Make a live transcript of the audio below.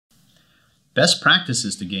Best practice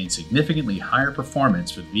is to gain significantly higher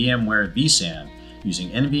performance with VMware VSAN using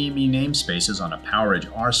NVMe namespaces on a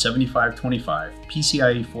PowerEdge R7525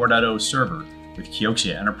 PCIe 4.0 server with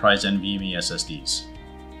KIOXIA Enterprise NVMe SSDs.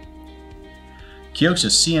 KIOXIA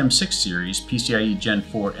CM6 Series PCIe Gen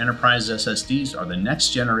 4 Enterprise SSDs are the next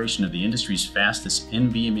generation of the industry's fastest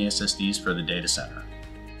NVMe SSDs for the data center.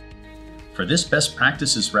 For this best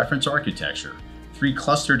practices reference architecture, 3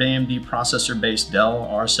 clustered AMD processor-based Dell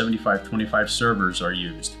R7525 servers are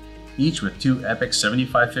used, each with 2 EPYC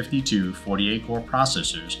 7552 48-core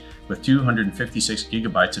processors with 256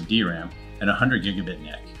 GB of DRAM and 100 Gb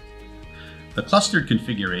NIC. The clustered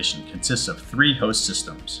configuration consists of 3 host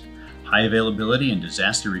systems. High availability and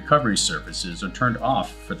disaster recovery services are turned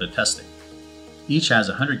off for the testing. Each has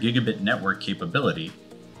 100 Gb network capability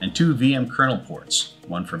and 2 VM kernel ports,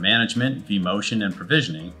 one for management, vMotion, and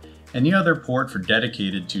provisioning, and the other port for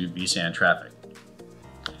dedicated to vSAN traffic.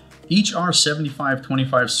 Each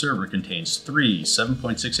R7525 server contains 3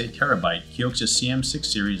 7.68 TB KIOXIA CM6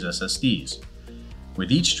 Series SSDs, with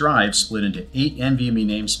each drive split into 8 NVMe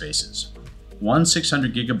namespaces, 1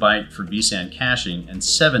 600 GB for vSAN caching, and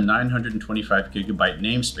 7 925 GB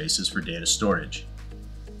namespaces for data storage.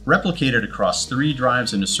 Replicated across 3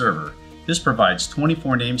 drives in a server, this provides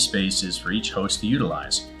 24 namespaces for each host to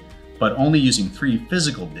utilize, but only using 3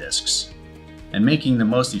 physical disks, and making the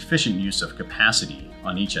most efficient use of capacity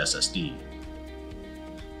on each SSD.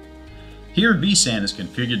 Here, vSAN is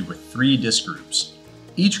configured with 3 disk groups.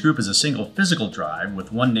 Each group is a single physical drive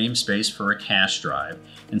with 1 namespace for a cache drive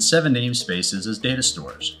and 7 namespaces as data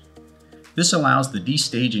stores. This allows the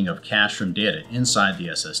destaging of cache from data inside the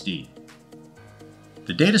SSD.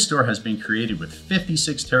 The data store has been created with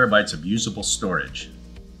 56 TB of usable storage.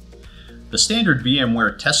 The standard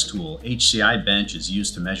VMware test tool HCI bench is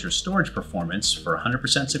used to measure storage performance for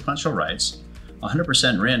 100% sequential writes,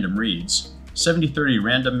 100% random reads, 70-30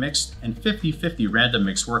 random mixed, and 50-50 random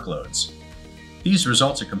mixed workloads. These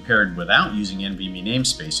results are compared without using NVMe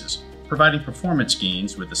namespaces, providing performance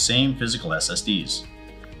gains with the same physical SSDs.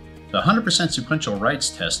 The 100% sequential writes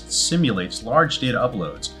test simulates large data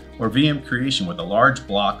uploads or VM creation with a large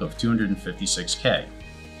block of 256K.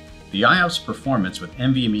 The IOPS performance with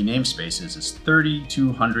NVMe namespaces is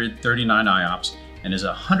 3,239 IOPS and is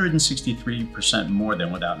 163% more than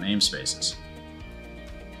without namespaces.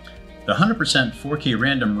 The 100% 4K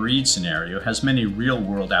random read scenario has many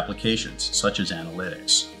real-world applications, such as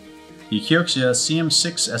analytics. The KIOXIA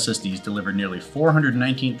CM6 SSDs deliver nearly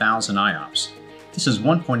 419,000 IOPS. This is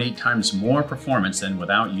 1.8 times more performance than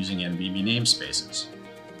without using NVMe namespaces.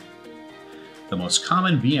 The most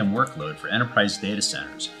common VM workload for enterprise data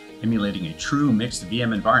centers, emulating a true mixed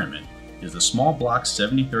VM environment, is the small block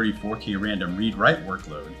 70-30 4K random read-write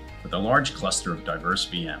workload with a large cluster of diverse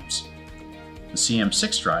VMs. The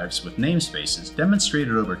CM6 drives with namespaces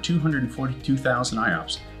demonstrated over 242,000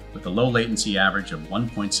 IOPS with a low latency average of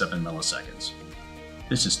 1.7 milliseconds.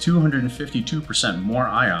 This is 252% more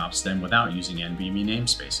IOPS than without using NVMe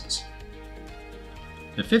namespaces.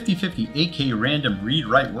 The 50-50 8K random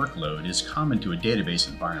read-write workload is common to a database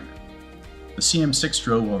environment. The CM6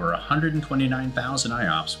 drove over 129,000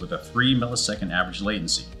 IOPS with a 3 millisecond average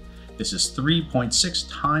latency. This is 3.6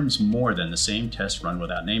 times more than the same test run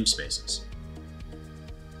without namespaces.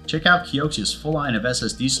 Check out KIOXIA's full line of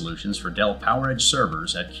SSD solutions for Dell PowerEdge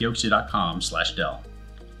servers at kioxia.com/Dell.